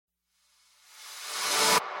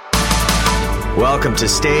Welcome to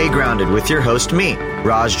Stay Grounded with your host, me,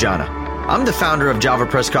 Raj Jana. I'm the founder of Java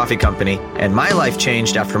Press Coffee Company, and my life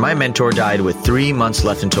changed after my mentor died with 3 months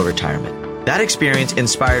left until retirement. That experience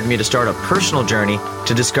inspired me to start a personal journey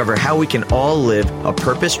to discover how we can all live a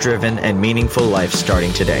purpose-driven and meaningful life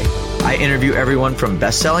starting today. I interview everyone from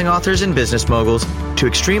best-selling authors and business moguls to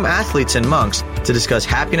extreme athletes and monks to discuss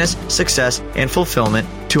happiness, success, and fulfillment,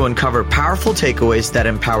 to uncover powerful takeaways that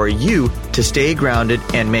empower you to stay grounded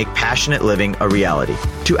and make passionate living a reality.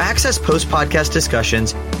 To access post-podcast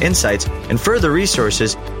discussions, insights, and further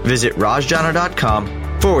resources, visit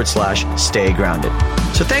rajjana.com/stay grounded.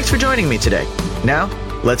 So thanks for joining me today. Now,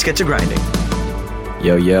 let's get to grinding.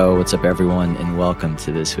 Yo, what's up everyone, and welcome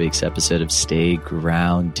to this week's episode of Stay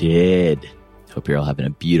Grounded. Hope you're all having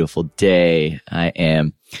a beautiful day. I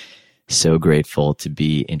am so grateful to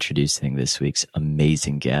be introducing this week's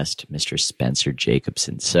amazing guest, Mr. Spencer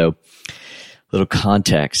Jacobson. So, little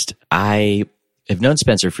context. I have known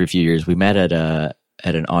Spencer for a few years. We met at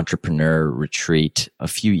an entrepreneur retreat a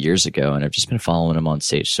few years ago, and I've just been following him on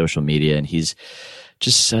social media, and he's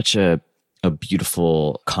just such a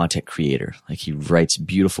beautiful content creator. Like, he writes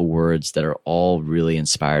beautiful words that are all really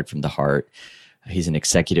inspired from the heart. He's an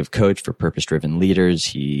executive coach for purpose-driven leaders.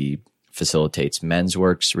 He facilitates men's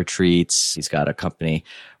works retreats. He's got a company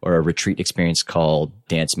or a retreat experience called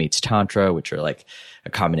Dance Meets Tantra, which are like a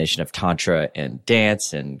combination of Tantra and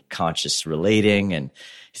dance and conscious relating. And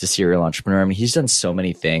he's a serial entrepreneur. I mean, he's done so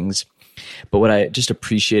many things. But what I just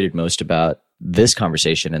appreciated most about this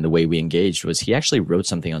conversation and the way we engaged was he actually wrote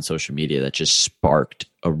something on social media that just sparked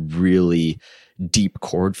a really deep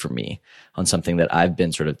chord for me on something that I've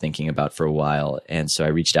been sort of thinking about for a while. And so I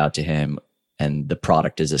reached out to him, and the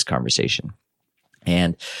product is this conversation.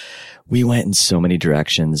 And we went in so many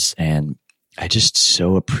directions, and I just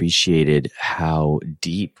so appreciated how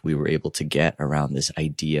deep we were able to get around this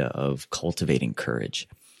idea of cultivating courage.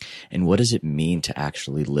 And what does it mean to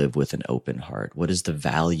actually live with an open heart? What is the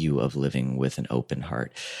value of living with an open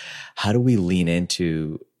heart? How do we lean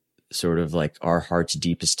into sort of like our heart's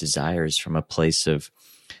deepest desires from a place of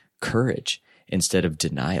courage instead of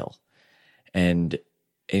denial? And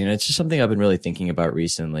it's just something I've been really thinking about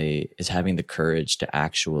recently, is having the courage to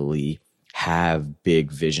actually have big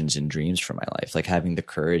visions and dreams for my life, like having the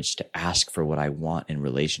courage to ask for what I want in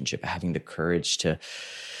relationship, having the courage to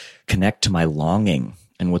connect to my longing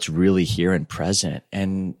and what's really here and present.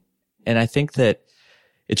 And I think that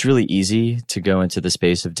it's really easy to go into the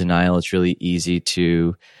space of denial. It's really easy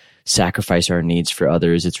to sacrifice our needs for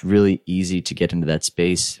others. It's really easy to get into that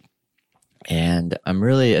space. And I'm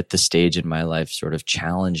really at the stage in my life sort of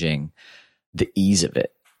challenging the ease of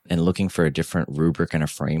it and looking for a different rubric and a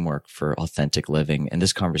framework for authentic living. And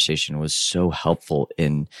this conversation was so helpful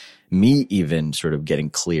in me even sort of getting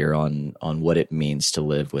clear on what it means to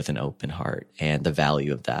live with an open heart and the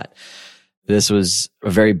value of that. This was a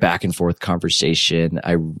very back and forth conversation.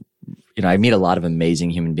 I meet a lot of amazing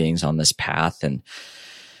human beings on this path, and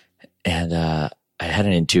I had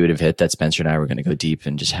an intuitive hit that Spencer and I were going to go deep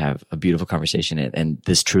and just have a beautiful conversation. And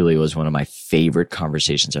this truly was one of my favorite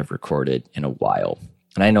conversations I've recorded in a while.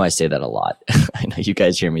 And I know I say that a lot. I know you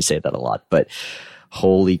guys hear me say that a lot, but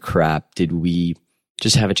holy crap, did we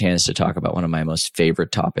just have a chance to talk about one of my most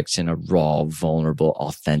favorite topics in a raw, vulnerable,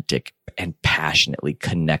 authentic, and passionately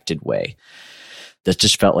connected way. That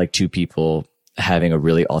just felt like two people having a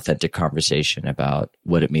really authentic conversation about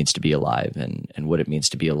what it means to be alive and what it means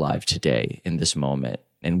to be alive today in this moment,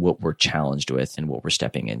 and what we're challenged with and what we're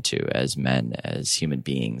stepping into as men, as human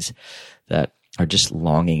beings that are just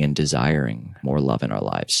longing and desiring more love in our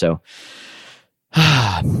lives. So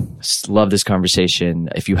love this conversation.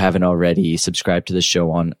 If you haven't already, subscribe to the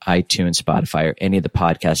show on iTunes, Spotify, or any of the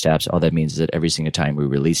podcast apps. All that means is that every single time we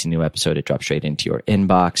release a new episode, it drops straight into your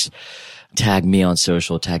inbox. Tag me on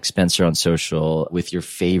social, tag Spencer on social with your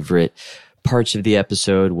favorite parts of the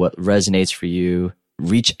episode, what resonates for you.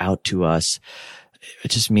 Reach out to us.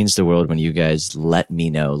 It just means the world when you guys let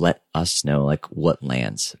us know like what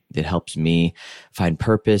lands. It helps me find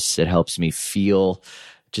purpose. It helps me feel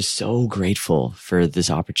just so grateful for this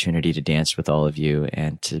opportunity to dance with all of you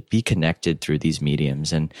and to be connected through these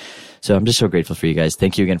mediums. And so I'm just so grateful for you guys.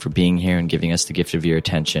 Thank you again for being here and giving us the gift of your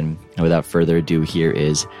attention. And without further ado, here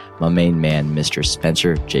is my main man, Mr.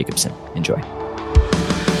 Spencer Jacobson. Enjoy.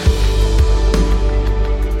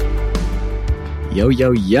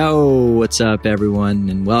 Yo, what's up everyone?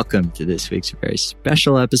 And welcome to this week's very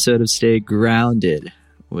special episode of Stay Grounded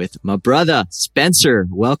with my brother, Spencer.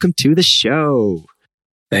 Welcome to the show.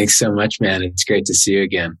 Thanks so much, man. It's great to see you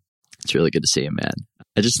again. It's really good to see you, man.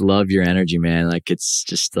 I just love your energy, man. Like, it's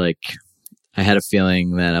just like, I had a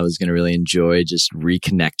feeling that I was going to really enjoy just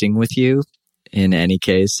reconnecting with you in any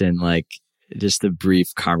case. And like just the brief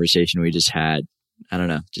conversation we just had, I don't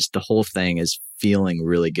know, just the whole thing is feeling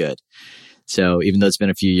really good. So even though it's been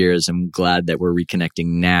a few years, I'm glad that we're reconnecting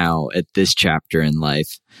now at this chapter in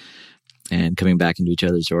life and coming back into each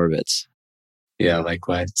other's orbits. Yeah,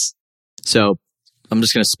 likewise. So I'm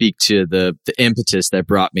just going to speak to the impetus that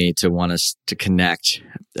brought me to want us to connect.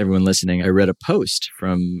 Everyone listening, I read a post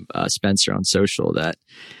from Spencer on social that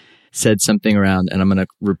said something around, and I'm going to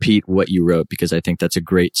repeat what you wrote because I think that's a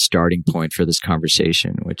great starting point for this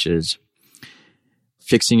conversation, which is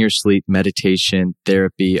fixing your sleep, meditation,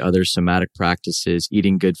 therapy, other somatic practices,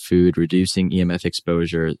 eating good food, reducing EMF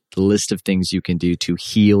exposure. The list of things you can do to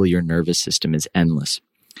heal your nervous system is endless.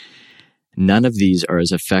 None of these are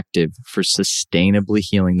as effective for sustainably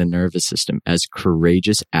healing the nervous system as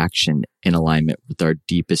courageous action in alignment with our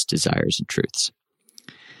deepest desires and truths.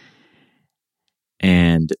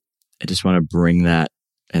 And I just want to bring that,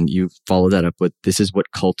 and you follow that up with, this is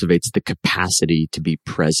what cultivates the capacity to be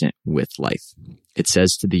present with life. It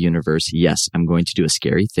says to the universe, yes, I'm going to do a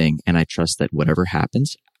scary thing, and I trust that whatever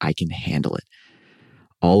happens, I can handle it.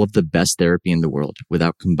 All of the best therapy in the world,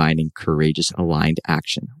 without combining courageous, aligned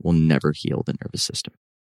action, will never heal the nervous system.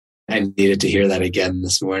 I needed to hear that again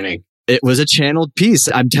this morning. It was a channeled piece.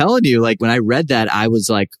 I'm telling you, like when I read that, I was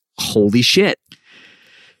like, holy shit.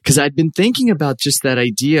 Because I'd been thinking about just that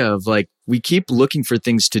idea of like, we keep looking for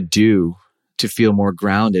things to do to feel more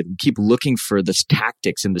grounded. We keep looking for the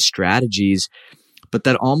tactics and the strategies, but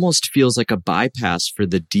that almost feels like a bypass for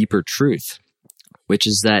the deeper truth, which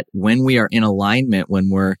is that when we are in alignment, when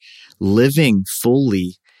we're living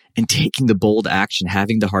fully and taking the bold action,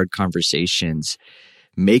 having the hard conversations,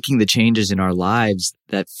 making the changes in our lives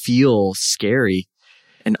that feel scary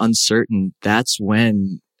and uncertain, that's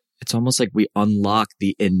when it's almost like we unlock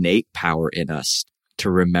the innate power in us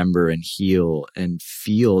to remember and heal and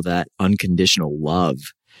feel that unconditional love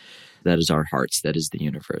that is our hearts, that is the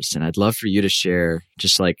universe. And I'd love for you to share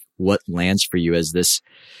just like what lands for you as this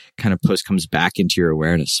kind of post comes back into your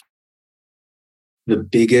awareness. The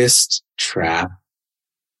biggest trap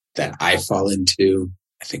that I fall into,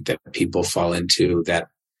 I think that people fall into that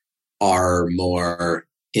are more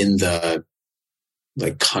in the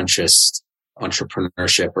like conscious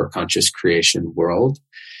entrepreneurship or conscious creation world,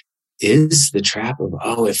 is the trap of,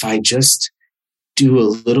 oh, if I just do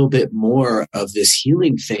a little bit more of this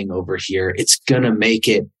healing thing over here, it's going to make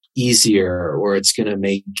it easier, or it's going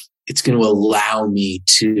to allow me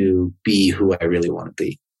to be who I really want to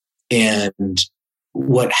be. And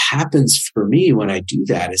what happens for me when I do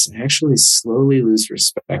that is I actually slowly lose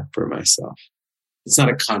respect for myself. It's not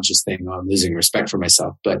a conscious thing, I'm losing respect for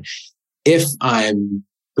myself. But if I'm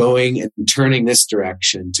going and turning this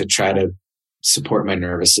direction to try to support my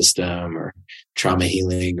nervous system or trauma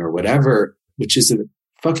healing or whatever, which is a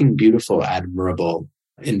fucking beautiful, admirable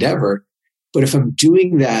endeavor. But if I'm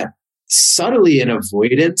doing that subtly in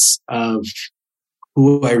avoidance of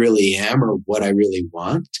who I really am or what I really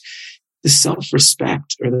want, the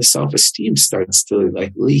self-respect or the self-esteem starts to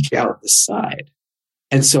like leak out the side.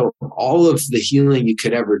 And so all of the healing you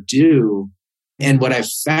could ever do, and what I've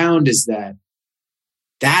found is that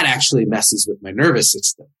actually messes with my nervous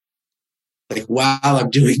system. Like while I'm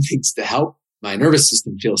doing things to help my nervous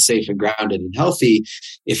system feel safe and grounded and healthy,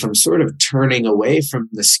 if I'm sort of turning away from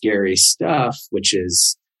the scary stuff, which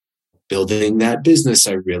is building that business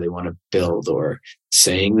I really want to build, or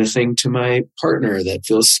saying the thing to my partner that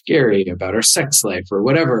feels scary about our sex life or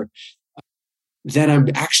whatever, then I'm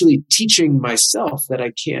actually teaching myself that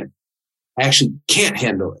I actually can't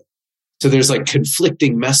handle it. So there's like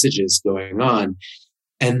conflicting messages going on.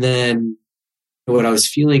 And then what I was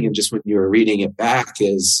feeling, and just when you were reading it back,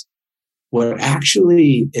 is what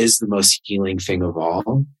actually is the most healing thing of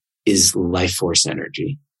all is life force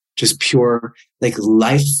energy. Just pure, like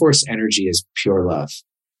life force energy is pure love.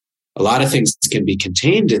 A lot of things can be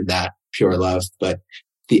contained in that pure love, but at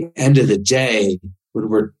the end of the day, when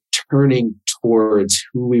we're turning towards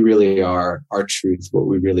who we really are, our truth, what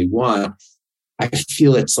we really want, I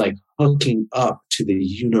feel it's like hooking up to the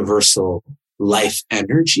universal life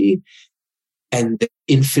energy and the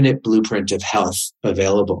infinite blueprint of health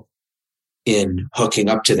available in hooking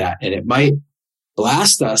up to that. And it might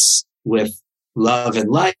blast us with love and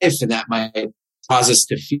life, and that might cause us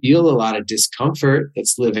to feel a lot of discomfort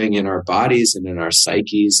that's living in our bodies and in our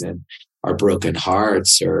psyches and our broken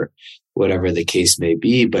hearts or whatever the case may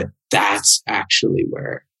be. But that's actually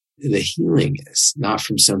where the healing is, not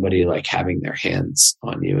from somebody like having their hands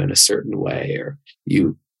on you in a certain way, or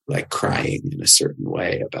you like crying in a certain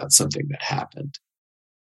way about something that happened.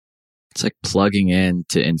 It's like plugging in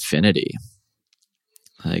to infinity.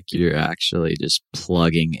 Like you're actually just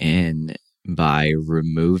plugging in by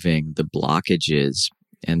removing the blockages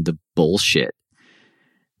and the bullshit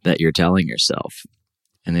that you're telling yourself.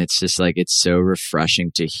 And it's just like, it's so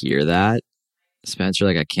refreshing to hear that, Spencer.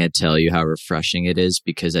 Like, I can't tell you how refreshing it is,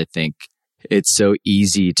 because I think it's so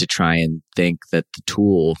easy to try and think that the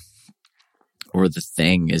tool or the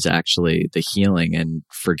thing is actually the healing and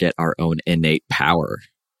forget our own innate power,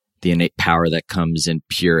 the innate power that comes in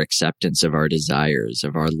pure acceptance of our desires,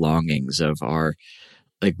 of our longings, of our,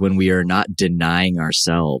 like, when we are not denying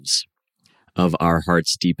ourselves of our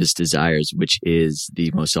heart's deepest desires, which is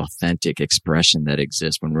the most authentic expression that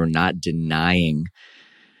exists, when we're not denying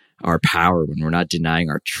our power, when we're not denying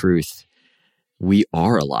our truth, we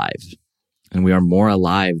are alive, and we are more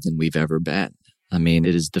alive than we've ever been. I mean,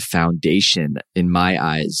 it is the foundation, in my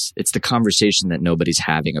eyes. It's the conversation that nobody's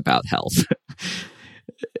having about health.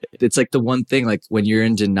 It's like the one thing, like when you're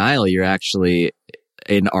in denial, you're actually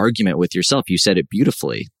in argument with yourself. You said it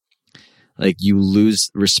beautifully. Like, you lose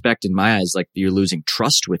respect, in my eyes, like you're losing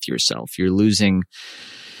trust with yourself. You're losing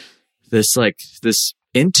this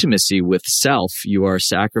intimacy with self. You are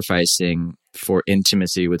sacrificing for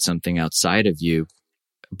intimacy with something outside of you.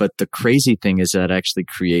 But the crazy thing is that actually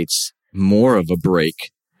creates more of a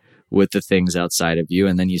break with the things outside of you.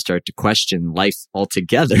 And then you start to question life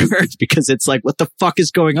altogether because it's like, what the fuck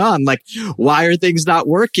is going on? Like, why are things not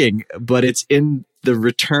working? But it's in the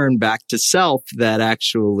return back to self that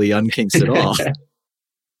actually unkinks it all.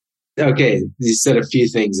 Okay, you said a few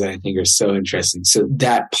things that I think are so interesting. So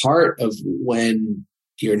that part of when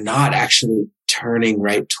you're not actually turning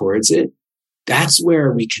right towards it, that's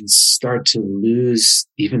where we can start to lose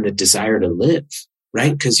even the desire to live,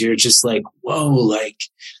 right? Because you're just like, whoa, like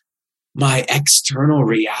my external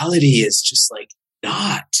reality is just like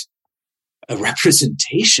not a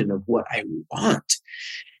representation of what I want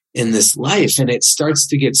in this life. And it starts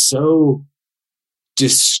to get so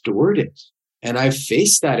distorted. And I've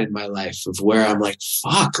faced that in my life of where I'm like,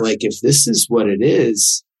 fuck, like if this is what it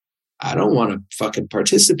is, I don't want to fucking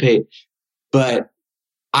participate. But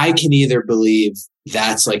I can either believe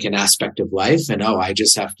that's like an aspect of life and, oh, I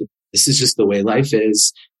just have to, this is just the way life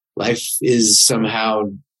is. Life is somehow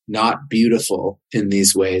not beautiful in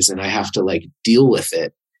these ways. And I have to like deal with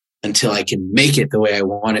it until I can make it the way I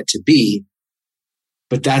want it to be.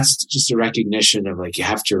 But that's just a recognition of like, you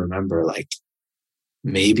have to remember, like,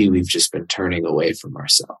 maybe we've just been turning away from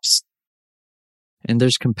ourselves. And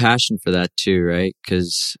there's compassion for that too, right?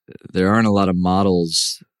 Because there aren't a lot of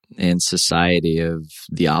models in society of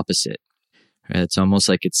the opposite. Right? It's almost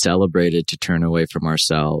like it's celebrated to turn away from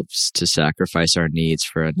ourselves, to sacrifice our needs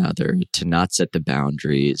for another, to not set the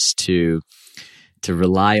boundaries, to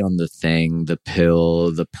rely on the thing, the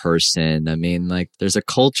pill, the person. I mean, like there's a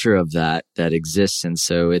culture of that exists. And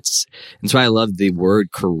so that's why I love the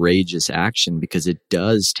word courageous action, because it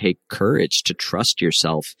does take courage to trust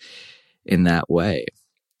yourself in that way.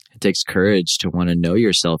 It takes courage to want to know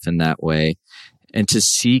yourself in that way and to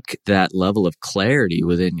seek that level of clarity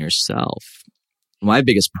within yourself. My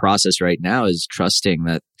biggest process right now is trusting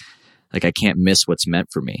that like I can't miss what's meant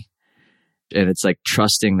for me. And it's like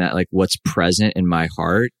trusting that like what's present in my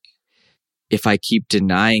heart, if I keep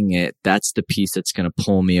denying it, that's the piece that's going to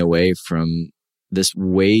pull me away from this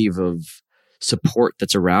wave of support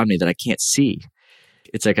that's around me that I can't see.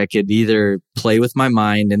 It's like I could either play with my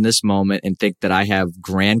mind in this moment and think that I have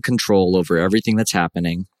grand control over everything that's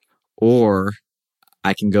happening, or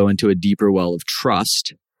I can go into a deeper well of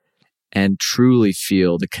trust and truly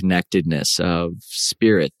feel the connectedness of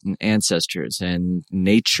spirit and ancestors and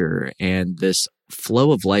nature and this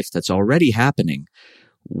flow of life that's already happening.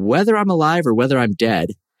 Whether I'm alive or whether I'm dead,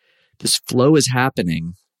 this flow is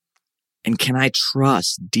happening. And can I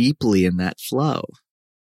trust deeply in that flow?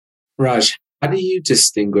 Raj, how do you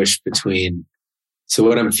distinguish between, so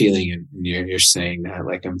what I'm feeling, and you're saying that,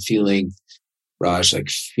 like I'm feeling Raj, like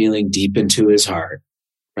feeling deep into his heart,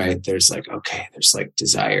 right? There's like, okay, there's like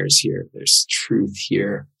desires here. There's truth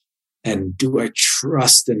here. And do I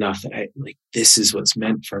trust enough that I like, this is what's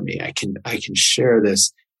meant for me. I can share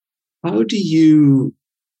this. How do you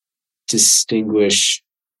distinguish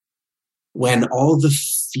when all the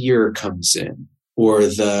fear comes in, or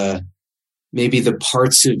maybe the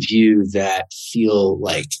parts of you that feel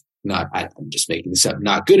like I'm just making this up,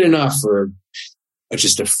 not good enough, or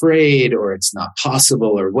just afraid, or it's not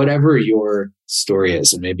possible, or whatever your story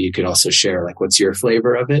is. And maybe you could also share like, what's your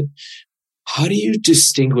flavor of it? How do you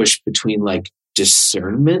distinguish between like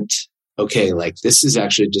discernment? Okay, like this is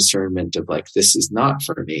actually discernment of like, this is not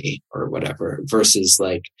for me or whatever, versus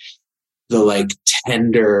like the like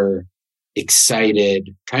tender,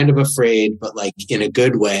 excited, kind of afraid, but like in a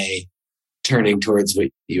good way, turning towards what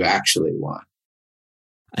you actually want.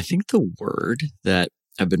 I think the word that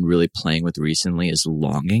I've been really playing with recently is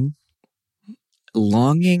longing.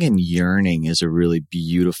 Longing and yearning is a really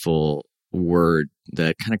beautiful word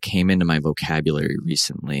that kind of came into my vocabulary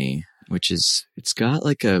recently, which is, it's got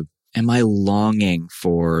like am I longing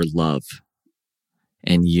for love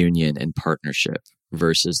and union and partnership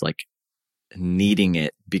versus like needing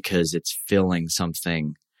it because it's filling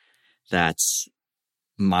something that's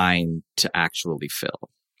mine to actually fill,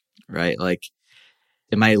 right? Like,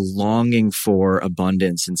 am I longing for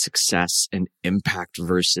abundance and success and impact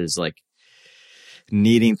versus like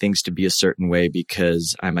needing things to be a certain way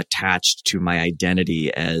because I'm attached to my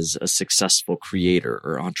identity as a successful creator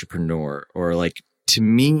or entrepreneur? Or like, to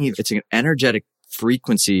me, it's an energetic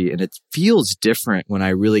frequency and it feels different when I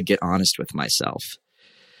really get honest with myself,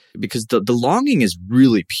 because the longing is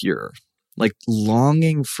really pure, like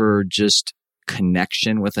longing for just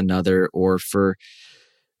connection with another, or for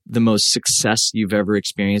the most success you've ever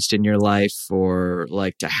experienced in your life, or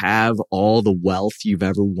like to have all the wealth you've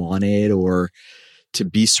ever wanted, or to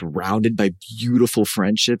be surrounded by beautiful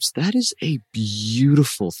friendships. That is a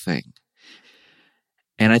beautiful thing.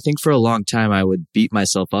 And I think for a long time, I would beat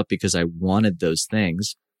myself up because I wanted those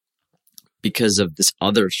things because of this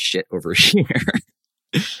other shit over here,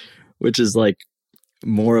 which is like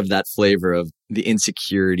more of that flavor of the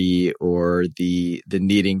insecurity or the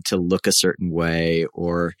needing to look a certain way,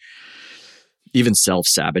 or even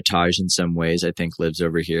self-sabotage in some ways, I think lives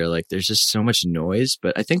over here. Like there's just so much noise,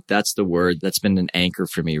 but I think that's the word that's been an anchor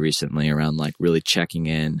for me recently around like really checking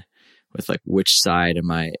in with like, which side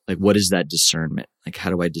am I, like, what is that discernment? Like, how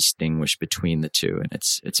do I distinguish between the two? And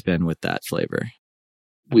it's been with that flavor.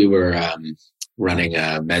 We were running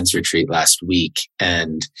a men's retreat last week,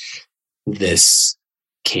 and this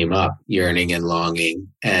came up, yearning and longing,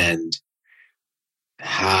 and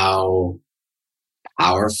how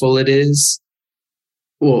powerful it is.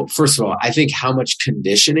 Well, first of all, I think how much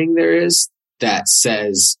conditioning there is that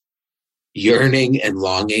says yearning and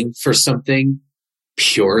longing for something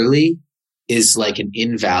purely is like an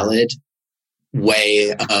invalid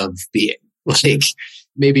way of being. Like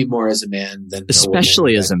maybe more as a man than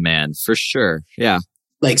especially a woman, as a man, for sure. Yeah.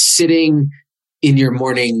 Like sitting in your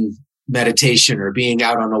morning meditation or being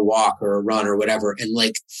out on a walk or a run or whatever, and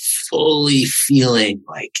like fully feeling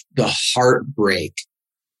like the heartbreak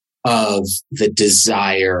of the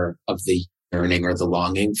desire of the yearning or the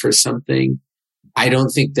longing for something. I don't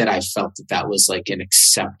think that I felt that that was like an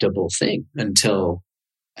acceptable thing until,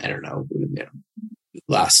 I don't know,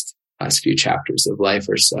 last few chapters of life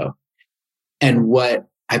or so. And what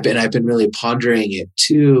I've been really pondering it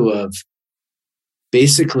too, of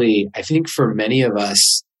basically, I think for many of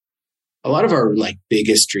us, a lot of our like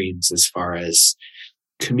biggest dreams as far as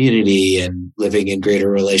community and living in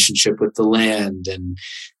greater relationship with the land, and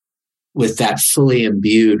with that fully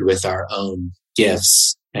imbued with our own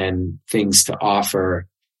gifts and things to offer,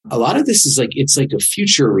 a lot of this is like, it's like a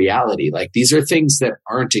future reality. Like these are things that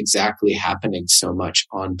aren't exactly happening so much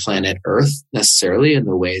on planet Earth necessarily in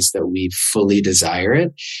the ways that we fully desire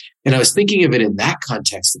it. And I was thinking of it in that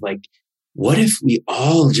context of like, what if we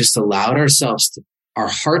all just allowed our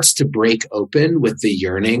hearts to break open with the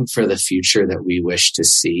yearning for the future that we wish to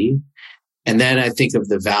see? And then I think of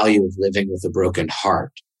the value of living with a broken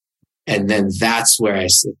heart. And then that's where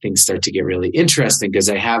things start to get really interesting, because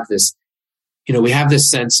I have this, we have this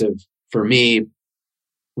sense of, for me,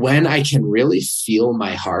 when I can really feel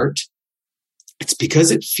my heart, it's because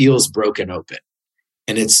it feels broken open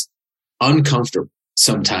and it's uncomfortable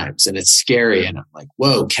sometimes and it's scary. And I'm like,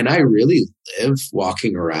 whoa, can I really live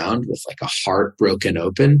walking around with like a heart broken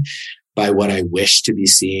open by what I wish to be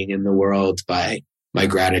seeing in the world, by my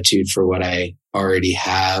gratitude for what I already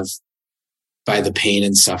have, by the pain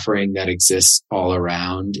and suffering that exists all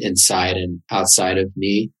around, inside and outside of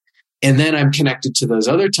me? And then I'm connected to those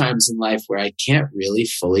other times in life where I can't really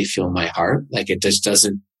fully feel my heart. Like it just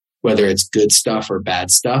doesn't, whether it's good stuff or bad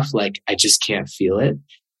stuff, like I just can't feel it.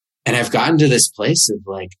 And I've gotten to this place of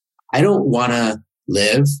like, I don't want to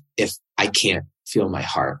live if I can't feel my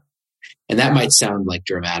heart. And that might sound like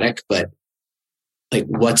dramatic, but like,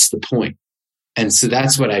 what's the point? And so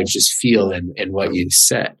that's what I just feel in what you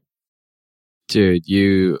said. Dude,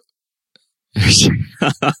 you're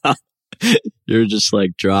just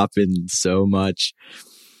like dropping so much.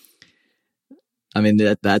 I mean,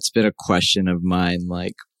 that's been a question of mine.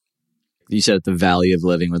 Like you said, the value of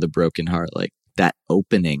living with a broken heart, like that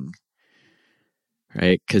opening,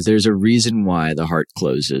 right? Because there's a reason why the heart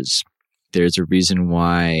closes. There's a reason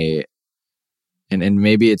why, and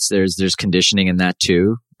maybe there's conditioning in that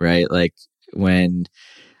too, right? Like when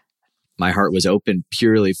my heart was open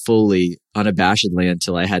purely, fully, unabashedly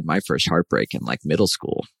until I had my first heartbreak in like middle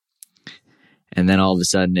school. And then all of a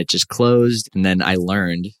sudden it just closed. And then I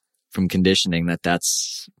learned from conditioning that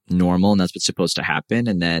that's normal and that's what's supposed to happen.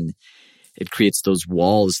 And then it creates those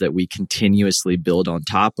walls that we continuously build on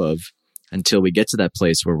top of until we get to that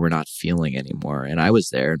place where we're not feeling anymore. And I was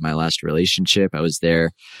there in my last relationship. I was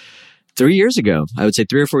there 3 years ago. I would say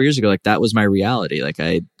 3 or 4 years ago. Like that was my reality. Like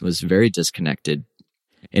I was very disconnected.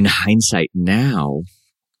 In hindsight now,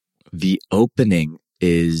 the opening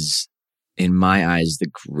is, in my eyes,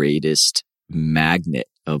 the greatest magnet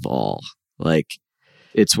of all. Like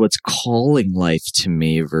it's what's calling life to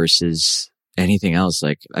me versus anything else.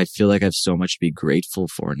 Like I feel like I have so much to be grateful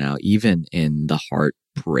for now, even in the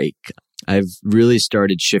heartbreak. I've really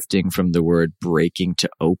started shifting from the word breaking to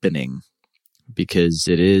opening, because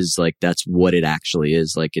it is like, that's what it actually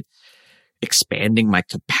is. Like it expanding my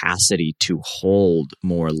capacity to hold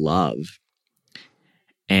more love.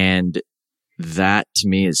 And that to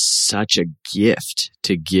me is such a gift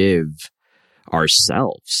to give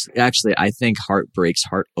ourselves. Actually, I think heartbreaks,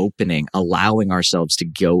 heart opening, allowing ourselves to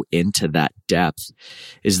go into that depth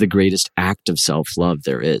is the greatest act of self-love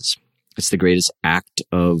there is. It's the greatest act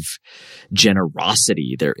of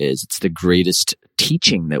generosity there is. It's the greatest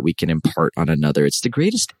teaching that we can impart on another. It's the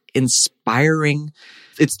greatest inspiring,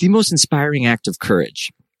 it's the most inspiring act of courage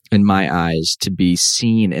in my eyes, to be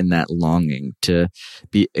seen in that longing, to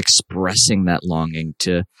be expressing that longing,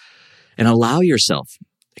 and allow yourself,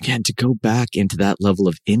 again, to go back into that level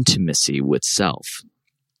of intimacy with self.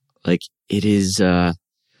 Like it is, and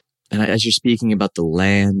as you're speaking about the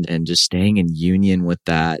land and just staying in union with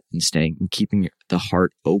that and keeping the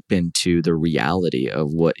heart open to the reality of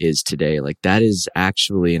what is today, like that is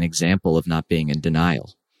actually an example of not being in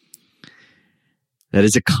denial. That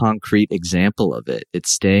is a concrete example of it.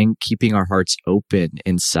 It's keeping our hearts open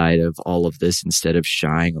inside of all of this instead of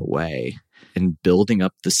shying away, and building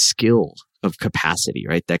up the skill of capacity,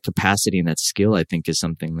 right? That capacity and that skill, I think, is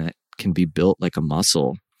something that can be built like a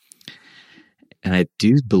muscle. And I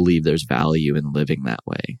do believe there's value in living that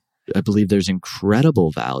way. I believe there's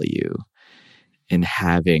incredible value in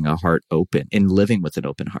having a heart open, in living with an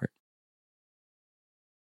open heart.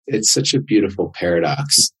 It's such a beautiful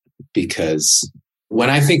paradox, because when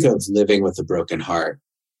I think of living with a broken heart,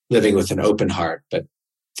 living with an open heart, but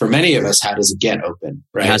for many of us, how does it get open,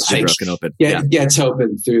 right? It has to be broken open. Gets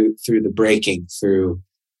open through the breaking, through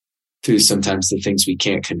sometimes the things we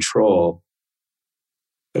can't control.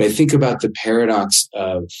 But I think about the paradox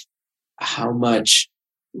of how much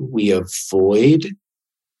we avoid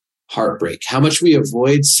heartbreak, how much we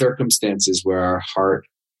avoid circumstances where our heart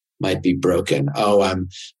might be broken. Oh, I'm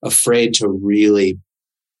afraid to really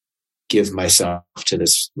give myself to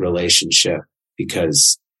this relationship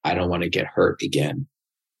because I don't want to get hurt again.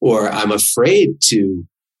 Or I'm afraid to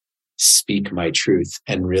speak my truth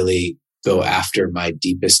and really go after my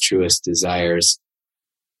deepest, truest desires,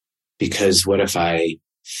 because what if I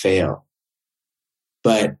fail?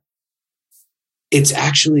 But it's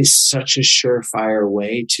actually such a surefire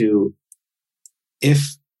way to,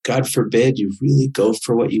 if God forbid you really go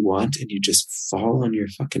for what you want and you just fall on your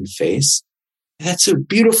fucking face, that's a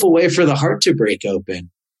beautiful way for the heart to break open.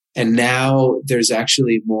 And now there's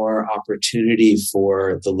actually more opportunity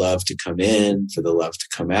for the love to come in, for the love to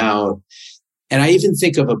come out. And I even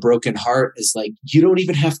think of a broken heart as like, you don't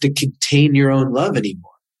even have to contain your own love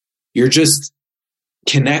anymore. You're just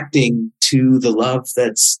connecting to the love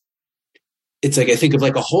it's like, I think of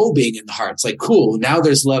like a hole being in the heart. It's like, cool, now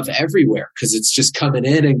there's love everywhere because it's just coming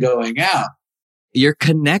in and going out. You're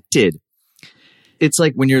connected. It's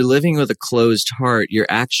like when you're living with a closed heart, you're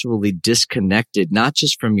actually disconnected, not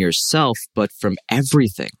just from yourself, but from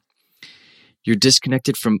everything. You're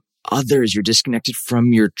disconnected from others. You're disconnected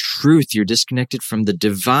from your truth. You're disconnected from the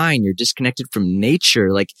divine. You're disconnected from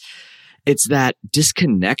nature. Like, it's that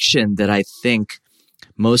disconnection that I think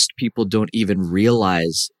most people don't even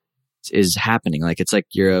realize is happening. Like, it's like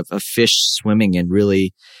you're a fish swimming in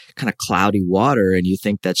really kind of cloudy water and you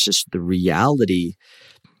think that's just the reality.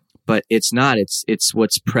 But it's not. It's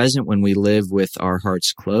what's present when we live with our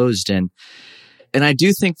hearts closed. And I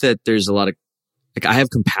do think that there's a lot of, like, I have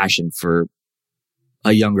compassion for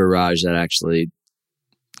a younger Raj that actually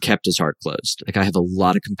kept his heart closed. Like, I have a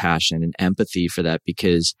lot of compassion and empathy for that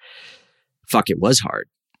because fuck, it was hard.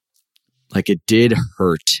 Like, it did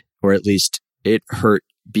hurt, or at least it hurt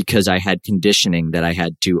because I had conditioning that I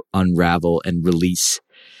had to unravel and release.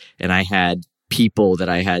 And I had people that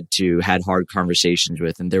I had hard conversations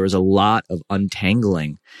with. And there was a lot of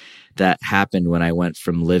untangling that happened when I went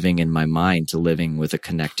from living in my mind to living with a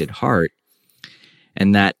connected heart.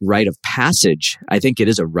 And that rite of passage, I think it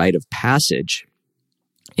is a rite of passage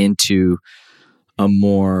into a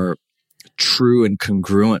more true and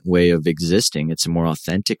congruent way of existing. It's a more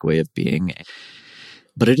authentic way of being,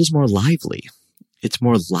 but it is more lively. It's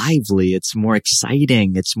more lively. It's more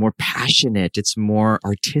exciting. It's more passionate. It's more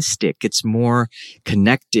artistic. It's more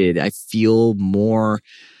connected. I feel more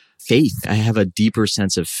faith. I have a deeper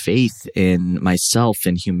sense of faith in myself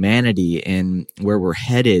and humanity and where we're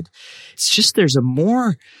headed. It's just there's a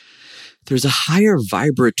higher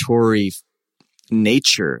vibratory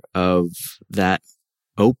nature of that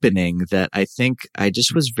opening that I think I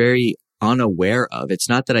just was very unaware of. It's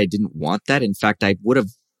not that I didn't want that. In fact, I would have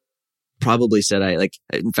probably said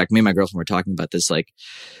in fact, me and my girlfriend were talking about this. Like,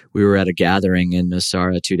 we were at a gathering in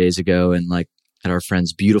Nosara 2 days ago, and like at our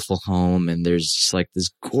friend's beautiful home, and there's just like this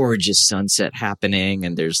gorgeous sunset happening,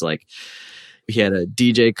 and there's like, we had a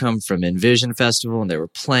DJ come from Envision Festival and they were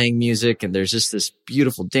playing music, and there's just this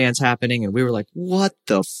beautiful dance happening, and we were like, what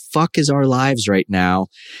the fuck is our lives right now?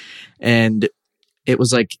 And it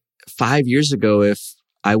was like 5 years ago, if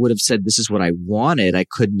I would have said this is what I wanted, I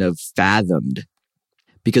couldn't have fathomed,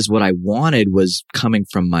 because what I wanted was coming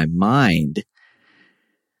from my mind.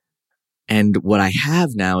 And what I have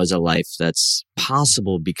now is a life that's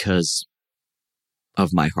possible because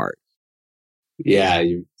of my heart. Yeah,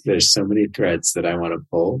 there's so many threads that I want to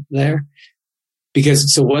pull there.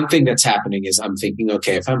 Because so one thing that's happening is I'm thinking,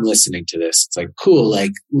 okay, if I'm listening to this, it's like, cool,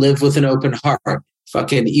 like live with an open heart.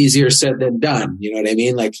 Fucking easier said than done. You know what I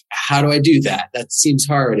mean? Like, how do I do that? That seems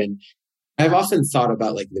hard. And I've often thought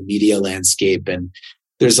about like the media landscape, and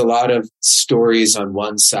there's a lot of stories on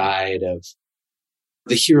one side of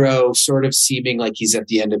the hero sort of seeming like he's at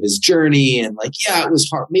the end of his journey, and like, yeah, it was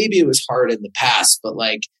hard. Maybe it was hard in the past, but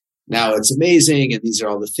like now it's amazing. And these are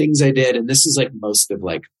all the things I did. And this is like most of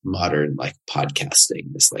like modern like podcasting.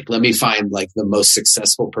 It's like, let me find like the most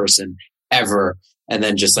successful person ever, and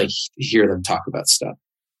then just like hear them talk about stuff.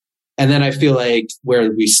 And then I feel like where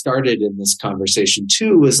we started in this conversation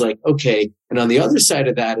too was like, okay. And on the other side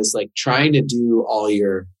of that is like trying to do all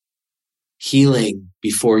your healing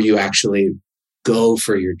before you actually go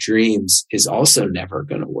for your dreams is also never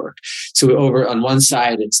going to work. So over on one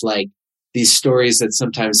side, it's like these stories that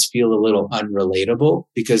sometimes feel a little unrelatable,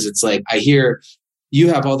 because it's like, I hear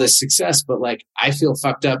you have all this success, but like, I feel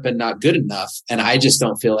fucked up and not good enough. And I just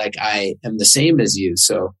don't feel like I am the same as you.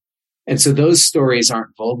 So those stories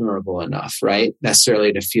aren't vulnerable enough, right?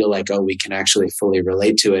 Necessarily to feel like, oh, we can actually fully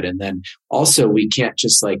relate to it. And then also we can't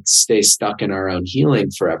just like stay stuck in our own healing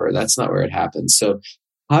forever. That's not where it happens. So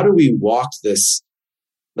how do we walk this,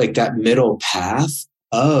 like that middle path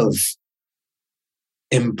of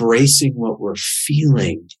embracing what we're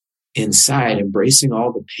feeling inside, embracing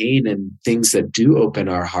all the pain and things that do open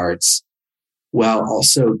our hearts, while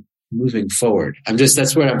also moving forward?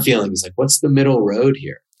 That's what I'm feeling, is like, what's the middle road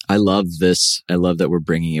here? I love this. I love that we're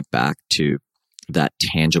bringing it back to that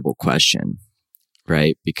tangible question,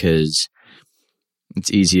 right? Because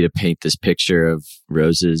it's easy to paint this picture of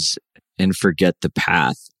roses and forget the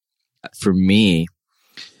path. For me,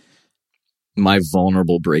 my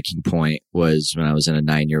vulnerable breaking point was when I was in a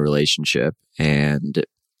 9-year relationship, and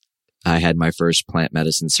I had my first plant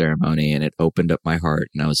medicine ceremony, and it opened up my heart,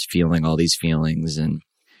 and I was feeling all these feelings, and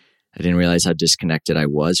I didn't realize how disconnected I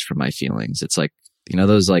was from my feelings. It's like, you know,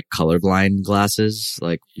 those like colorblind glasses,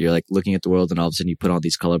 like you're like looking at the world and all of a sudden you put on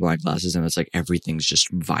these colorblind glasses and it's like everything's just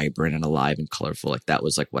vibrant and alive and colorful. Like that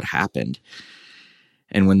was like what happened.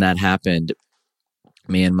 And when that happened,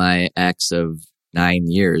 me and my ex of 9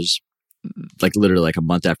 years, like literally like a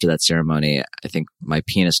month after that ceremony, I think my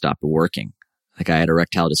penis stopped working. Like I had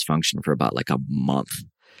erectile dysfunction for about like a month,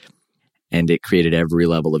 and it created every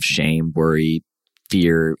level of shame, worry,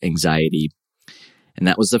 fear, anxiety. And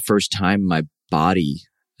that was the first time my body,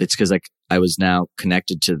 it's because like I was now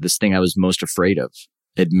connected to this thing I was most afraid of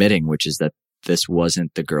admitting, which is that this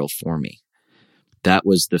wasn't the girl for me. That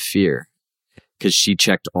was the fear, because she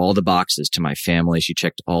checked all the boxes to my family. She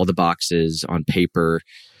checked all the boxes on paper.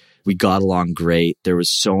 We got along great. There was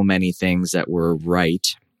so many things that were right.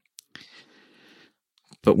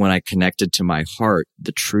 But when I connected to my heart,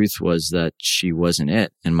 the truth was that she wasn't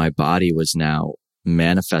it. And my body was now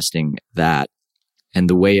manifesting that. And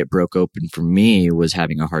the way it broke open for me was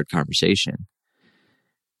having a hard conversation,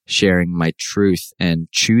 sharing my truth and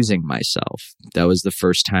choosing myself. That was the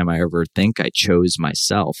first time I ever think I chose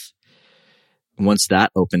myself. Once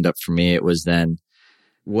that opened up for me, it was then,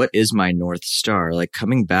 what is my North Star? Like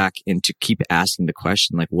coming back and to keep asking the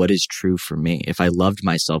question, like, what is true for me? If I loved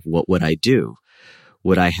myself, what would I do?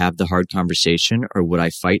 Would I have the hard conversation, or would I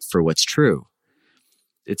fight for what's true?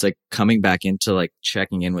 It's like coming back into like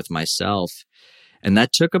checking in with myself And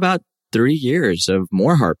that took about 3 years of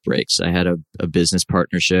more heartbreaks. I had a business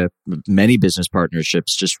partnership, many business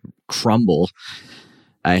partnerships just crumble.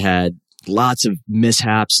 I had lots of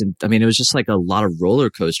mishaps. And I mean, it was just like a lot of roller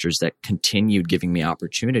coasters that continued giving me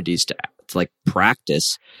opportunities to like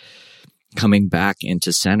practice coming back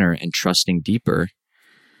into center and trusting deeper.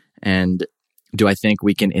 And do I think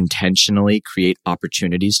we can intentionally create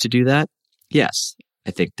opportunities to do that? Yes.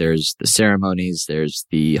 I think there's the ceremonies, there's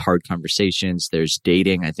the hard conversations, there's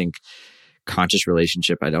dating. I think conscious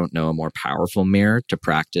relationship, I don't know a more powerful mirror to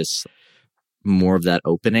practice more of that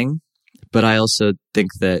opening. But I also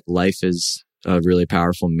think that life is a really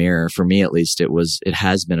powerful mirror. For me, at least, it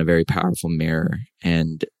has been a very powerful mirror.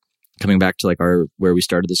 And coming back to like where we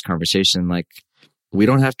started this conversation, like we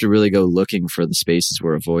don't have to really go looking for the spaces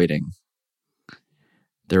we're avoiding.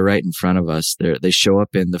 They're right in front of us. They show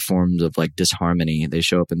up in the forms of like disharmony. They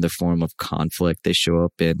show up in the form of conflict. They show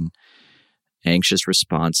up in anxious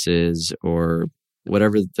responses or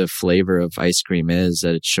whatever the flavor of ice cream is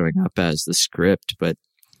that it's showing up as, the script. But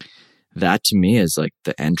that to me is like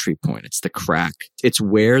the entry point. It's the crack. It's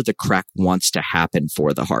where the crack wants to happen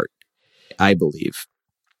for the heart, I believe.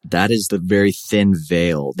 That is the very thin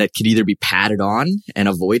veil that could either be padded on and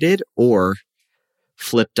avoided or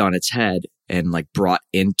flipped on its head and like brought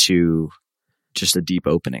into just a deep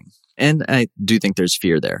opening. And I do think there's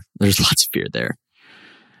fear there. There's lots of fear there.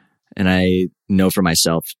 And I know for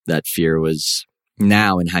myself that fear was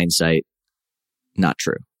now in hindsight, not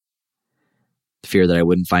true. The fear that I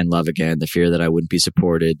wouldn't find love again, the fear that I wouldn't be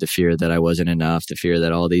supported, the fear that I wasn't enough, the fear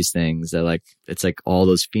that all these things that like, it's like all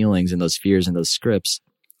those feelings and those fears and those scripts.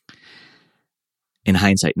 In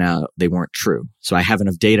hindsight now, they weren't true. So I have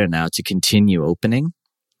enough data now to continue opening.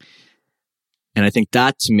 And I think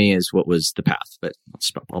that to me is what was the path, but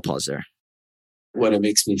I'll pause there. What it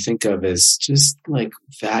makes me think of is just like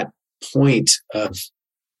that point of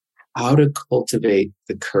how to cultivate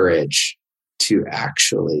the courage to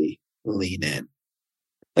actually lean in.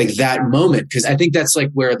 Like that moment, because I think that's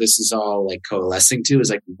like where this is all like coalescing to is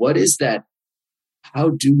like, what is that?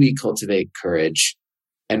 How do we cultivate courage?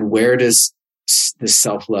 And where does the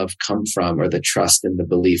self-love come from, or the trust and the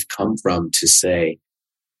belief come from to say,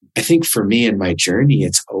 I think for me in my journey,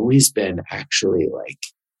 it's always been actually like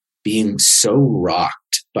being so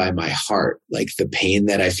rocked by my heart, like the pain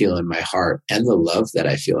that I feel in my heart and the love that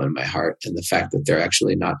I feel in my heart and the fact that they're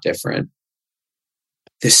actually not different.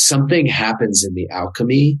 There's something happens in the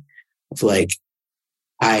alchemy of like,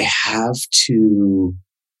 I have to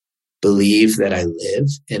believe that I live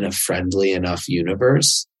in a friendly enough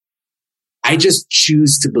universe. I just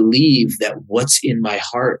choose to believe that what's in my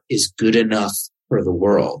heart is good enough for the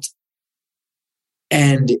world.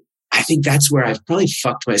 And I think that's where I've probably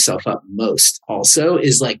fucked myself up most also,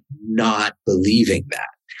 is like not believing that.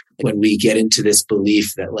 When we get into this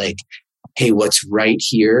belief that like, hey, what's right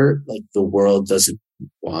here, like the world doesn't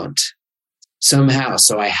want somehow.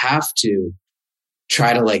 So I have to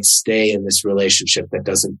try to like stay in this relationship that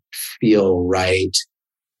doesn't feel right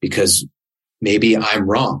because maybe I'm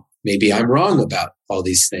wrong. Maybe I'm wrong about all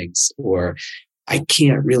these things, or I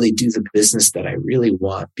can't really do the business that I really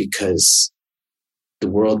want because the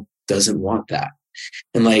world doesn't want that.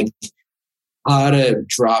 And like how to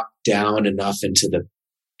drop down enough into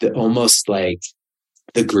the almost like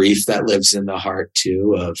the grief that lives in the heart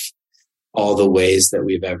too, of all the ways that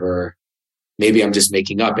we've ever, maybe I'm just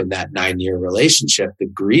making up in that 9-year relationship, the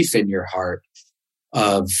grief in your heart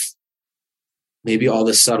of maybe all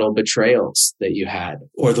the subtle betrayals that you had,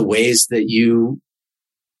 or the ways that you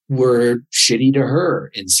were shitty to her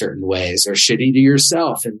in certain ways, or shitty to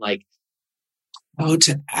yourself, and like how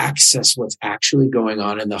to access what's actually going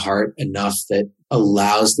on in the heart enough that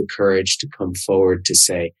allows the courage to come forward to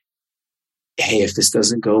say, hey, if this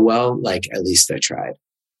doesn't go well, like at least I tried,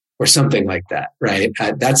 or something like that. Right.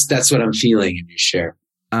 That's what I'm feeling in your share.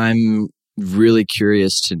 I'm really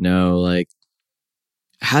curious to know, like,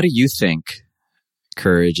 how do you think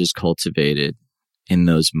courage is cultivated in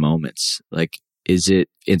those moments? Like, is it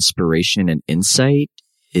inspiration and insight?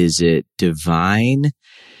 Is it divine?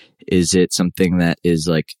 Is it something that is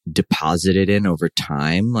like deposited in over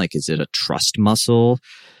time? Like, is it a trust muscle?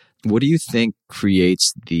 What do you think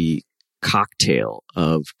creates the cocktail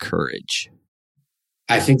of courage?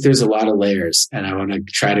 I think there's a lot of layers, and I want to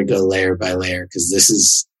try to go layer by layer because this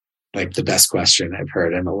is like the best question I've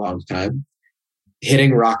heard in a long time.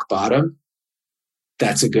 Hitting rock bottom,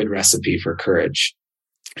 that's a good recipe for courage.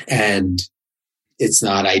 And it's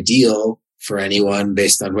not ideal for anyone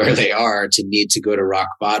based on where they are to need to go to rock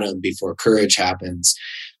bottom before courage happens.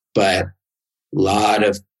 But a lot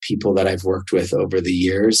of people that I've worked with over the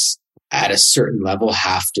years at a certain level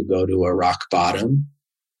have to go to a rock bottom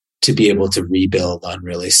to be able to rebuild on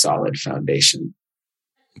really solid foundation.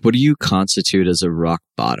 What do you constitute as a rock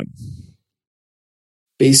bottom?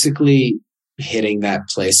 Basically, hitting that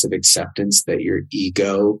place of acceptance that your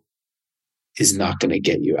ego is not going to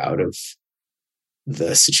get you out of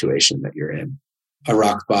the situation that you're in. A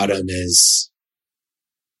rock bottom is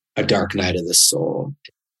a dark night of the soul.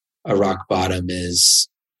 A rock bottom is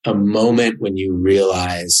a moment when you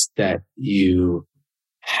realize that you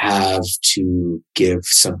have to give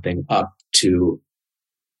something up to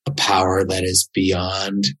a power that is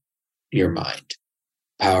beyond your mind.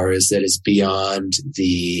 Power that is beyond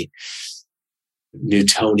the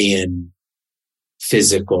Newtonian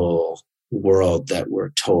physical world that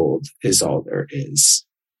we're told is all there is.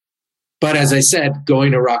 But as I said,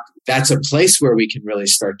 going to rock, that's a place where we can really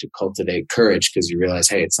start to cultivate courage, because you realize,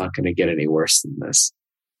 hey, it's not going to get any worse than this.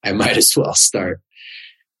 I might as well start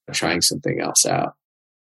trying something else out.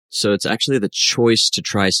 So it's actually the choice to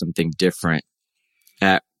try something different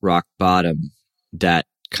at rock bottom that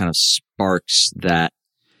kind of sparks that,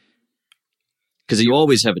 because you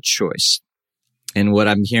always have a choice. And what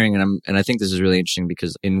I'm hearing, and I think this is really interesting,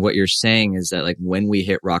 because in what you're saying is that, like, when we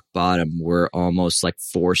hit rock bottom, we're almost like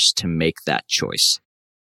forced to make that choice.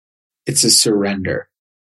 It's a surrender.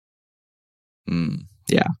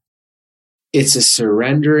 Yeah. It's a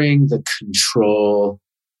surrendering the control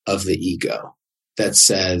of the ego that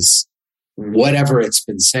says whatever it's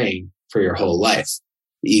been saying for your whole life.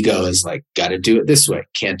 The ego is like, got to do it this way.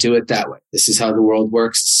 Can't do it that way. This is how the world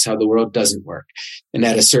works. This is how the world doesn't work. And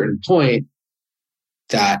at a certain point,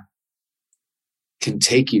 that can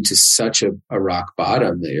take you to such a rock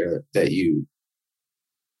bottom that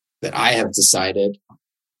I have decided,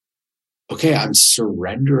 okay, I'm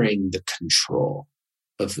surrendering the control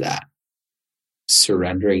of that.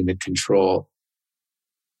 Surrendering the control.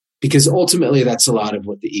 Because ultimately that's a lot of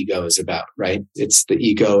what the ego is about, right? It's the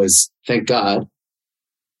ego is, thank God,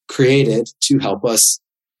 created to help us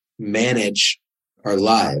manage our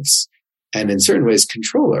lives and in certain ways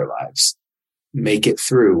control our lives. Make it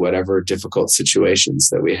through whatever difficult situations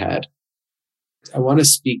that we had. I want to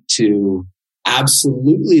speak to,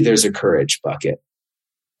 absolutely there's a courage bucket.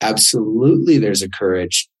 Absolutely there's a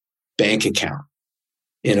courage bank account,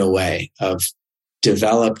 in a way, of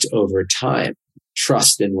developed over time,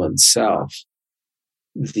 trust in oneself,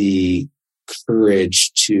 the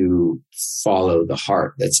courage to follow the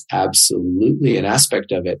heart. That's absolutely an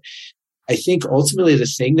aspect of it. I think ultimately the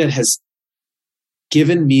thing that has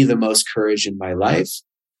given me the most courage in my life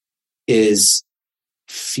is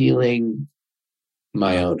feeling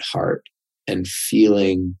my own heart and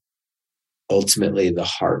feeling ultimately the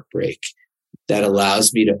heartbreak that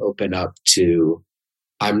allows me to open up to,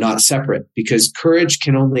 I'm not separate, because courage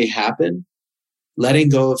can only happen. Letting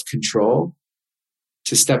go of control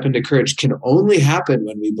to step into courage can only happen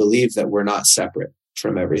when we believe that we're not separate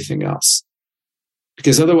from everything else.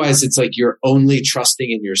 Because otherwise it's like you're only trusting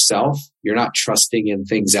in yourself. You're not trusting in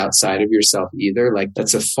things outside of yourself either. Like,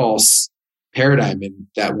 that's a false paradigm, and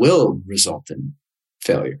that will result in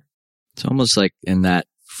failure. It's almost like in that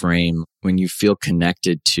frame, when you feel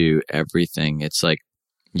connected to everything, it's like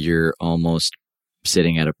you're almost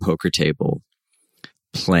sitting at a poker table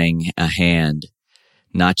playing a hand,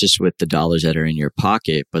 not just with the dollars that are in your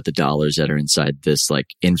pocket, but the dollars that are inside this like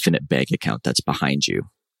infinite bank account that's behind you.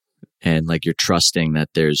 And like you're trusting that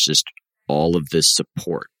there's just all of this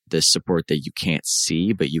support that you can't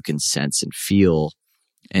see, but you can sense and feel.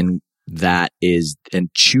 And that is, and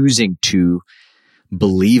choosing to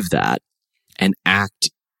believe that and act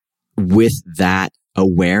with that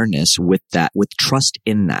awareness, with trust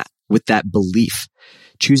in that, with that belief.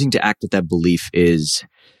 Choosing to act with that belief is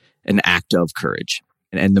an act of courage.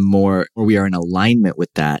 And the more we are in alignment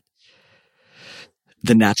with that,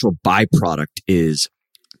 the natural byproduct is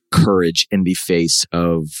courage in the face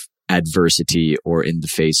of adversity, or in the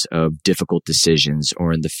face of difficult decisions,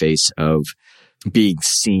 or in the face of being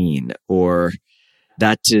seen, or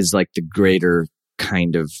that is like the greater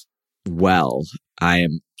kind of, well, I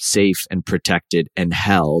am safe and protected and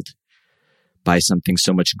held by something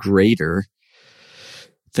so much greater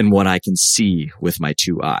than what I can see with my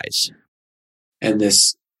two eyes. And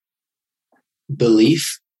this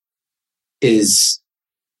belief is,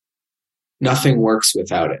 nothing works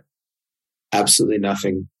without it. Absolutely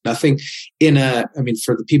nothing. Nothing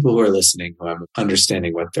for the people who are listening, who I'm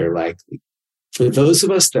understanding what they're like, for those of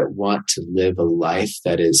us that want to live a life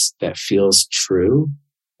that feels true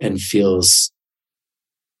and feels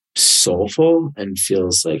soulful and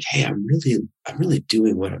feels like, hey, I'm really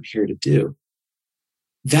doing what I'm here to do.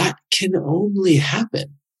 That can only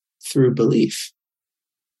happen through belief.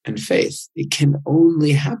 and faith. It can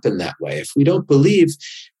only happen that way. If we don't believe,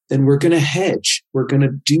 then we're going to hedge. We're going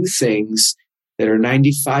to do things that are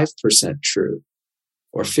 95% true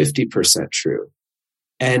or 50% true.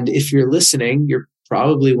 And if you're listening, you're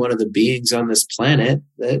probably one of the beings on this planet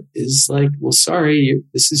that is like, well, sorry,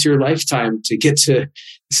 this is your lifetime to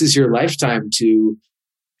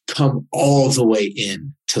come all the way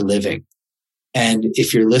in to living. And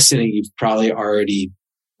if you're listening, you've probably already,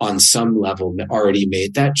 on some level, already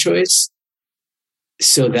made that choice,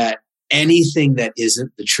 so that anything that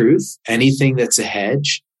isn't the truth, anything that's a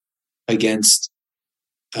hedge against,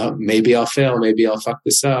 maybe I'll fail, maybe I'll fuck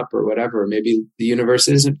this up or whatever, maybe the universe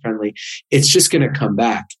isn't friendly, it's just going to come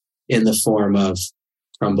back in the form of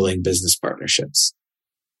crumbling business partnerships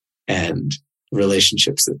and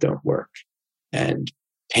relationships that don't work and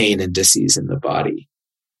pain and disease in the body.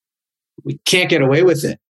 We can't get away with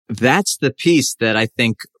it. That's the piece that I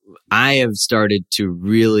think I have started to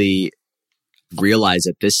really realize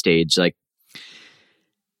at this stage. Like,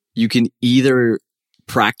 you can either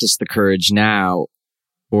practice the courage now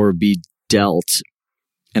or be dealt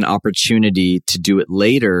an opportunity to do it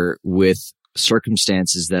later with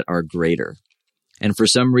circumstances that are greater. And for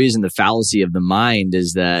some reason, the fallacy of the mind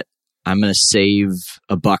is that I'm going to save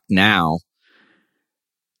a buck now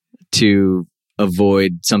to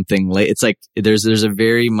avoid something late. It's like there's a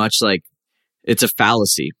very much like, it's a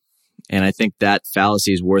fallacy. And I think that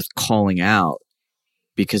fallacy is worth calling out,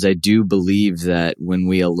 because I do believe that when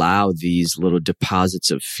we allow these little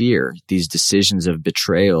deposits of fear, these decisions of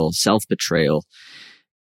betrayal, self-betrayal,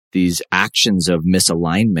 these actions of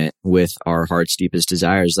misalignment with our heart's deepest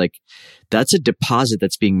desires, like, that's a deposit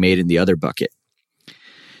that's being made in the other bucket.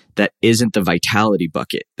 That isn't the vitality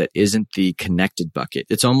bucket. That isn't the connected bucket.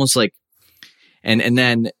 It's almost like, and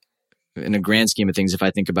then in a grand scheme of things, if I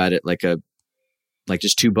think about it like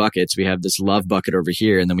just two buckets, we have this love bucket over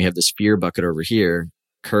here, and then we have this fear bucket over here.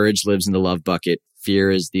 Courage lives in the love bucket. Fear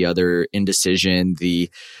is the other indecision, the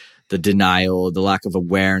denial, the lack of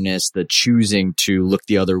awareness, the choosing to look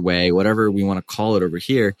the other way, whatever we want to call it over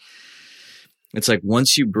here. It's like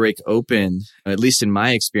once you break open, at least in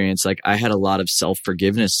my experience, like I had a lot of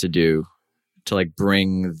self-forgiveness to do to like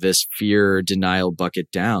bring this fear denial bucket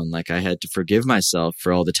down. Like I had to forgive myself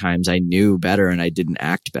for all the times I knew better and I didn't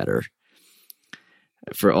act better.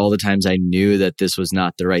 For all the times I knew that this was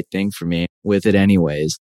not the right thing for me, with it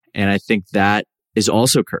anyways. And I think that is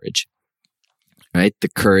also courage, right? The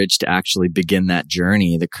courage to actually begin that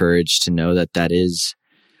journey, the courage to know that that is,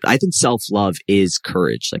 I think self-love is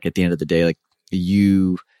courage. Like at the end of the day, like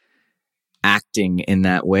you acting in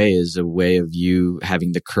that way is a way of you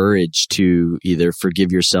having the courage to either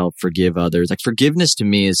forgive yourself, forgive others. Like forgiveness to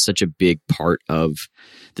me is such a big part of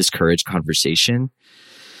this courage conversation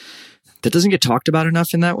that doesn't get talked about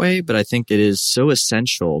enough in that way. But I think it is so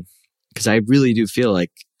essential, because I really do feel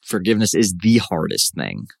like forgiveness is the hardest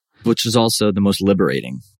thing, which is also the most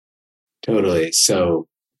liberating. Totally. So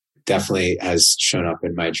definitely has shown up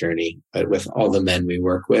in my journey, but with all the men we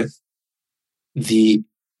work with, the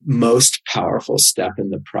most powerful step in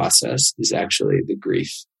the process is actually the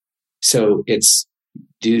grief. So it's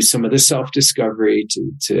do some of the self-discovery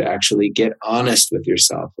to actually get honest with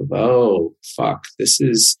yourself of, oh, fuck, this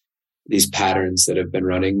is these patterns that have been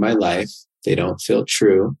running my life. They don't feel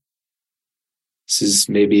true. This is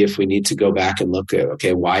maybe if we need to go back and look at,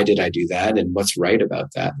 okay, why did I do that? And what's right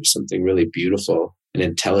about that? There's something really beautiful and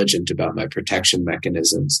intelligent about my protection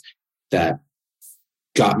mechanisms that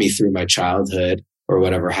got me through my childhood or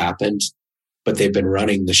whatever happened, but they've been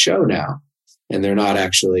running the show now and they're not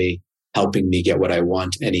actually helping me get what I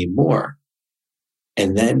want anymore.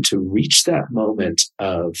 And then to reach that moment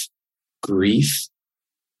of grief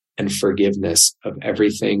and forgiveness of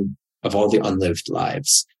everything, of all the unlived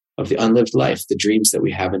lives, of the unlived life, the dreams that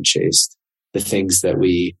we haven't chased, the things that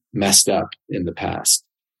we messed up in the past,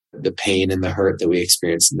 the pain and the hurt that we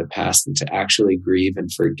experienced in the past, and to actually grieve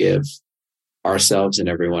and forgive ourselves and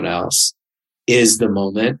everyone else is the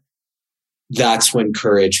moment. That's when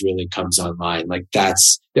courage really comes online. Like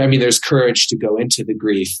there's courage to go into the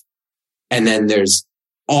grief, and then there's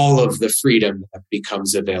all of the freedom that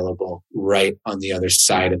becomes available right on the other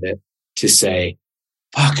side of it to say,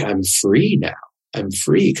 fuck, I'm free now. I'm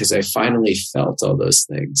free because I finally felt all those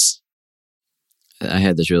things. I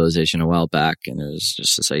had this realization a while back, and it was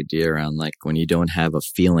just this idea around like when you don't have a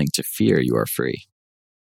feeling to fear, you are free.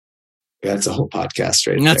 That's a whole podcast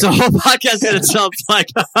right That's there. a whole podcast in itself. Like,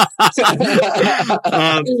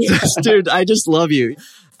 dude, I just love you.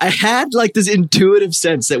 I had like this intuitive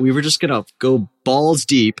sense that we were just going to go balls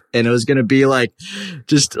deep, and it was going to be like,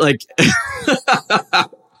 just like,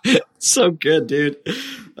 so good, dude.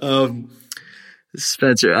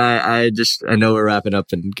 Spencer, I know we're wrapping up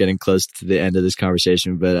and getting close to the end of this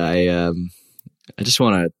conversation, but I just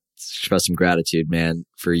want to express some gratitude, man,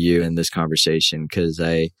 for you in this conversation, because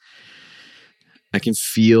I can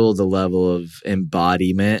feel the level of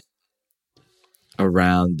embodiment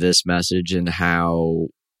around this message and how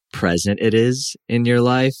present it is in your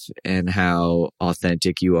life and how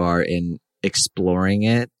authentic you are in exploring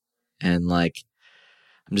it. And like,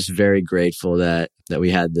 I'm just very grateful that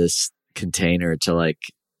we had this container to like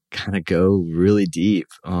kind of go really deep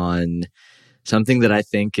on something that I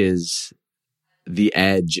think is the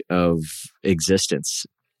edge of existence.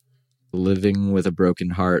 Living with a broken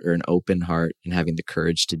heart or an open heart and having the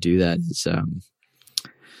courage to do that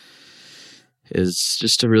is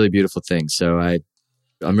just a really beautiful thing. So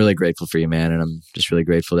I'm really grateful for you, man. And I'm just really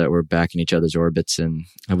grateful that we're back in each other's orbits. And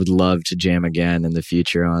I would love to jam again in the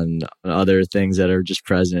future on other things that are just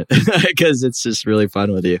present, because it's just really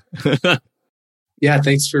fun with you. Yeah.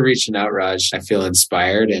 Thanks for reaching out, Raj. I feel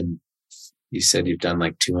inspired. And you said you've done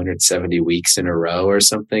like 270 weeks in a row or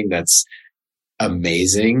something. That's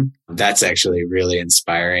amazing. That's actually really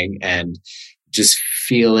inspiring. And just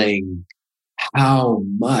feeling how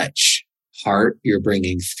much heart you're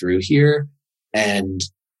bringing through here, and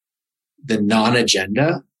the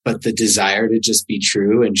non-agenda, but the desire to just be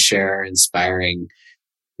true and share inspiring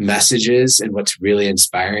messages. And what's really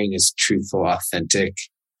inspiring is truthful, authentic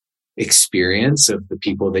experience of the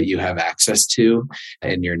people that you have access to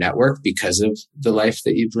in your network because of the life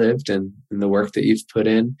that you've lived and the work that you've put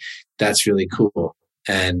in. That's really cool.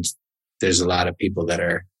 And there's a lot of people that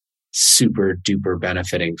are super duper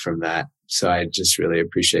benefiting from that. So I just really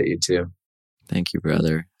appreciate you too. Thank you,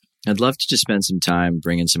 brother. I'd love to just spend some time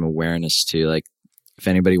bringing some awareness to, like, if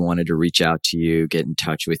anybody wanted to reach out to you, get in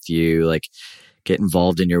touch with you, like get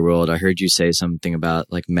involved in your world. I heard you say something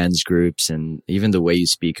about like men's groups, and even the way you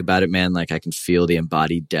speak about it, man, like I can feel the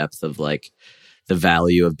embodied depth of like the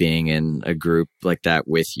value of being in a group like that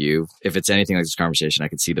with you. If it's anything like this conversation, I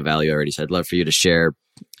can see the value already. So I'd love for you to share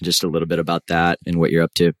just a little bit about that and what you're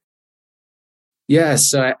up to. Yeah,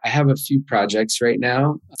 so I have a few projects right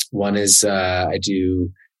now. One is I do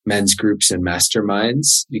men's groups and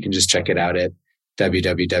masterminds. You can just check it out at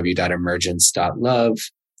www.emergence.love.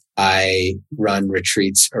 I run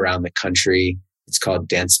retreats around the country. It's called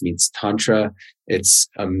Dance Meets Tantra. It's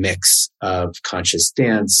a mix of conscious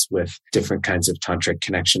dance with different kinds of tantric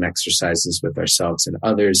connection exercises with ourselves and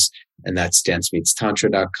others. And that's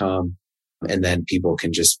dancemeetstantra.com. And then people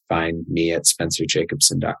can just find me at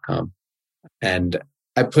spencerjacobson.com. And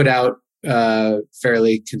I put out a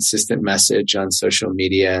fairly consistent message on social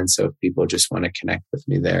media. And so if people just want to connect with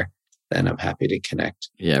me there, then I'm happy to connect.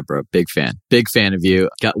 Yeah, bro. Big fan of you.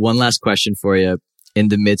 Got one last question for you. In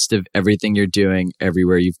the midst of everything you're doing,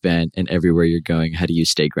 everywhere you've been and everywhere you're going, how do you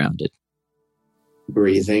stay grounded?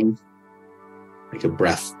 Breathing, like a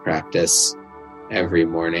breath practice every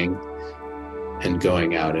morning, and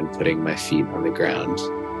going out and putting my feet on the ground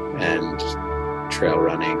and trail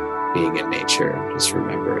running, being in nature, just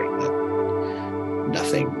remembering that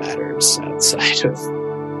nothing matters outside of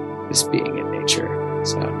just being in nature.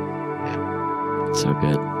 So, yeah. So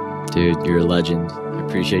good. Dude, you're a legend. I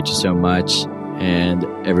appreciate you so much. And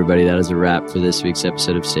everybody, that is a wrap for this week's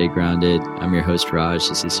episode of Stay Grounded. I'm your host, Raj.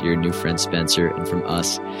 This is your new friend, Spencer. And from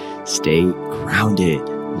us, stay grounded.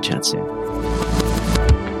 We'll chat soon.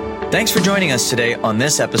 Thanks for joining us today on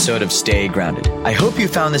this episode of Stay Grounded. I hope you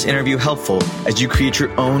found this interview helpful as you create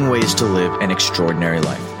your own ways to live an extraordinary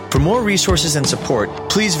life. For more resources and support,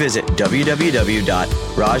 please visit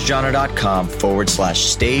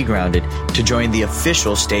www.rajjana.com/Stay Grounded to join the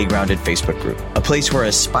official Stay Grounded Facebook group, a place where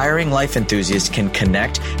aspiring life enthusiasts can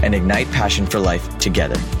connect and ignite passion for life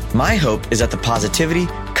together. My hope is that the positivity,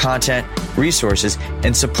 content, resources,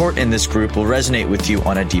 and support in this group will resonate with you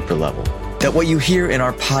on a deeper level. That what you hear in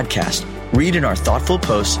our podcast, read in our thoughtful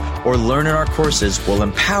posts, or learn in our courses will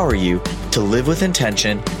empower you to live with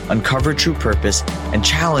intention, uncover true purpose, and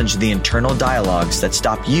challenge the internal dialogues that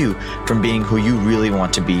stop you from being who you really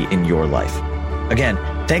want to be in your life. Again,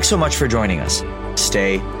 thanks so much for joining us.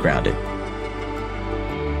 Stay grounded.